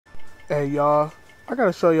Hey y'all, I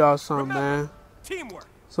gotta show y'all something, man. Teamwork.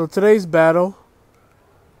 So today's battle,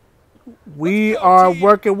 we are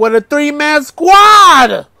working with a 3-man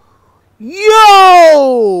squad.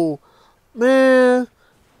 Yo, man.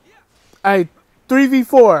 Hey,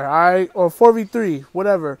 3v4, alright, or 4v3,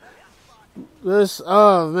 whatever. This,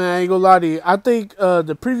 oh man, I ain't gonna lie to you. I think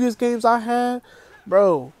the previous games I had,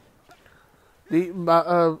 bro,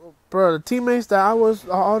 the teammates that I was,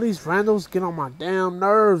 all these randos get on my damn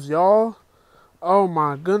nerves, y'all. Oh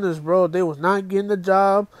my goodness, bro, they was not getting the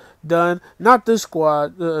job done. Not this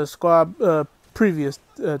squad, previous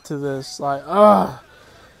to this. Like,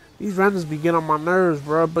 these randos be getting on my nerves,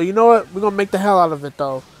 bro. But you know what? We're gonna make the hell out of it,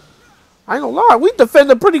 though. I ain't gonna lie, we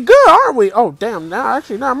defended pretty good, aren't we? Oh, damn, now,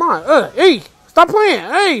 actually, never mind. Hey, stop playing.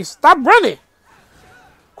 Hey, stop running.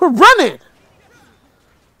 Quit running.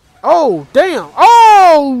 Oh, damn.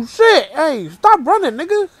 Oh, shit. Hey, stop running,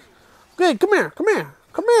 nigga. Good, come here, come here,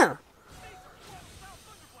 come here.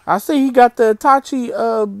 I see he got the Itachi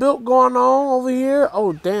built going on over here.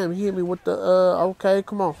 Oh, damn, he hit me with the, okay,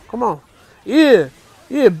 come on, come on. Yeah,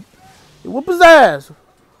 yeah. Whoop his ass.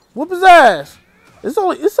 Whoop his ass. It's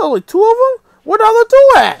only two of them? Where the other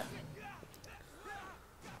two at?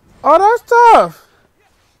 Oh, that's tough.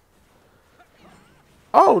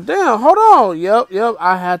 Oh, damn, hold on. Yep,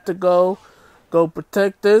 I had to go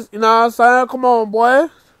protect this. You know what I'm saying? Come on, boy.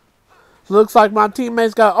 Looks like my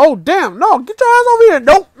teammates got, oh, damn, no, get your ass over here.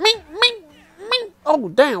 Nope, me. Oh,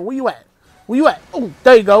 damn, where you at? Where you at? Oh,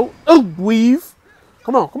 there you go. Oh, weave.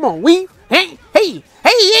 Come on, weave. Hey.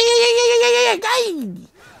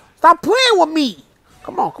 Stop playing with me.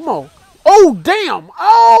 Come on. Oh, damn.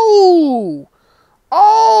 Oh.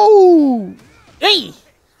 Hey.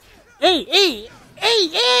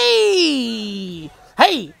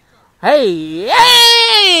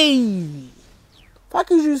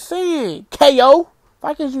 Fuck is you saying, KO?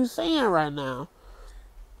 Fuck is you saying right now?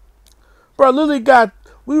 Bro, we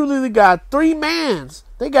literally got 3 mans.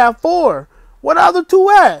 They got 4. What the other 2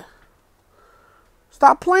 at?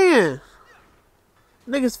 Stop playing.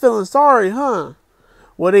 Niggas feeling sorry, huh?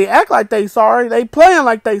 Well, they act like they sorry. They playing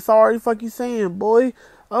like they sorry. Fuck you saying, boy?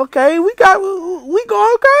 Okay, we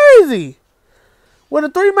going crazy with a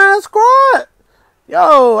 3-man squad.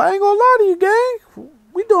 Yo, I ain't gonna lie to you, gang.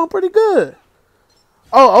 We doing pretty good.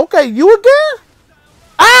 Oh, okay, you again?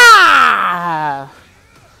 Ah!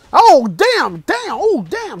 Oh, damn. Oh,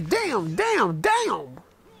 damn.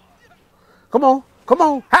 Come on.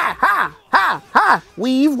 Ha.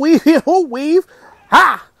 Weave. Weave.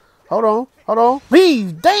 Ha. Hold on.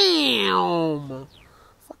 Weave. Damn.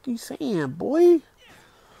 Fuck you saying, boy?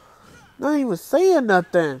 Not even saying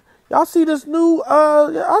nothing. Y'all see this new,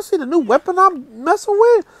 y'all see the new weapon I'm messing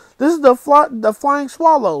with? This is the flying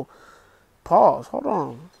swallow. Pause. Hold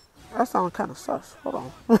on. That sounds kind of sus. Hold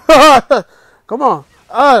on. Come on.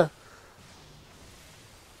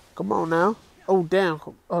 Come on now. Oh, damn.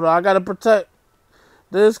 Hold on. I gotta protect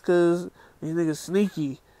this because these niggas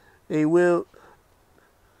sneaky. They will.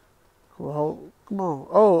 Come on.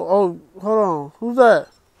 Oh, hold on. Who's that?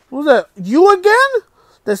 You again?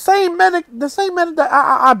 The same medic that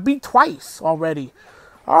I beat twice already.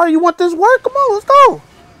 All right, you want this work? Come on, let's go.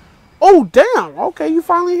 Oh, damn. Okay, you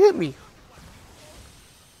finally hit me.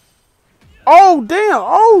 Oh, damn.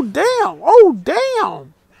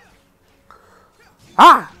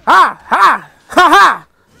 Ha.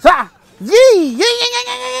 Yee.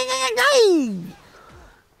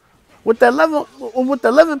 With the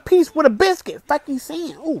 11 piece with a biscuit. Fuck you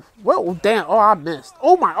saying. Oh, well, damn. Oh, I missed.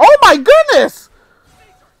 Oh my goodness.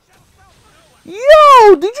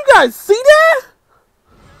 Yo, did you guys see that?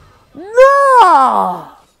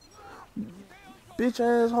 Nah. Bitch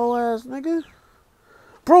ass, whole ass nigga.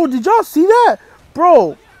 Bro, did y'all see that?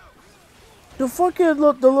 Bro, the fucking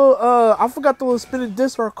I forgot the little spinning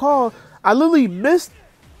disc or call. I literally missed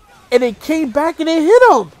and it came back and it hit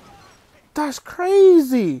him. That's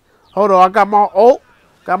crazy. Hold on, I got my ult.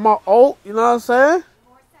 You know what I'm saying?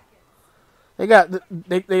 They got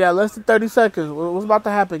less than 30 seconds. What's about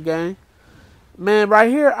to happen, gang? Man, right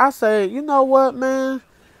here, I say, you know what, man?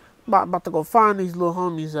 I'm about to go find these little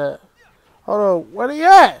homies at. Hold on, where they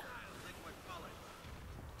at?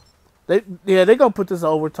 They gonna put this in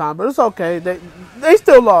overtime, but it's okay. They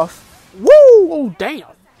still lost. Woo! Oh, damn.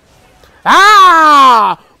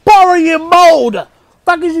 Warrior mode.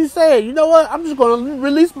 Fuck is you saying? You know what? I'm just gonna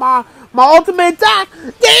release my ultimate attack.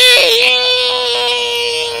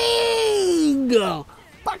 Dang!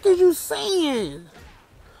 Fuck is you saying?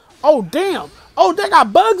 Oh, damn. Oh, they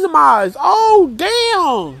got bugs in my eyes. Oh,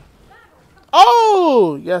 damn.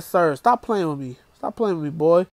 Oh, yes, sir. Stop playing with me. Stop playing with me, boy.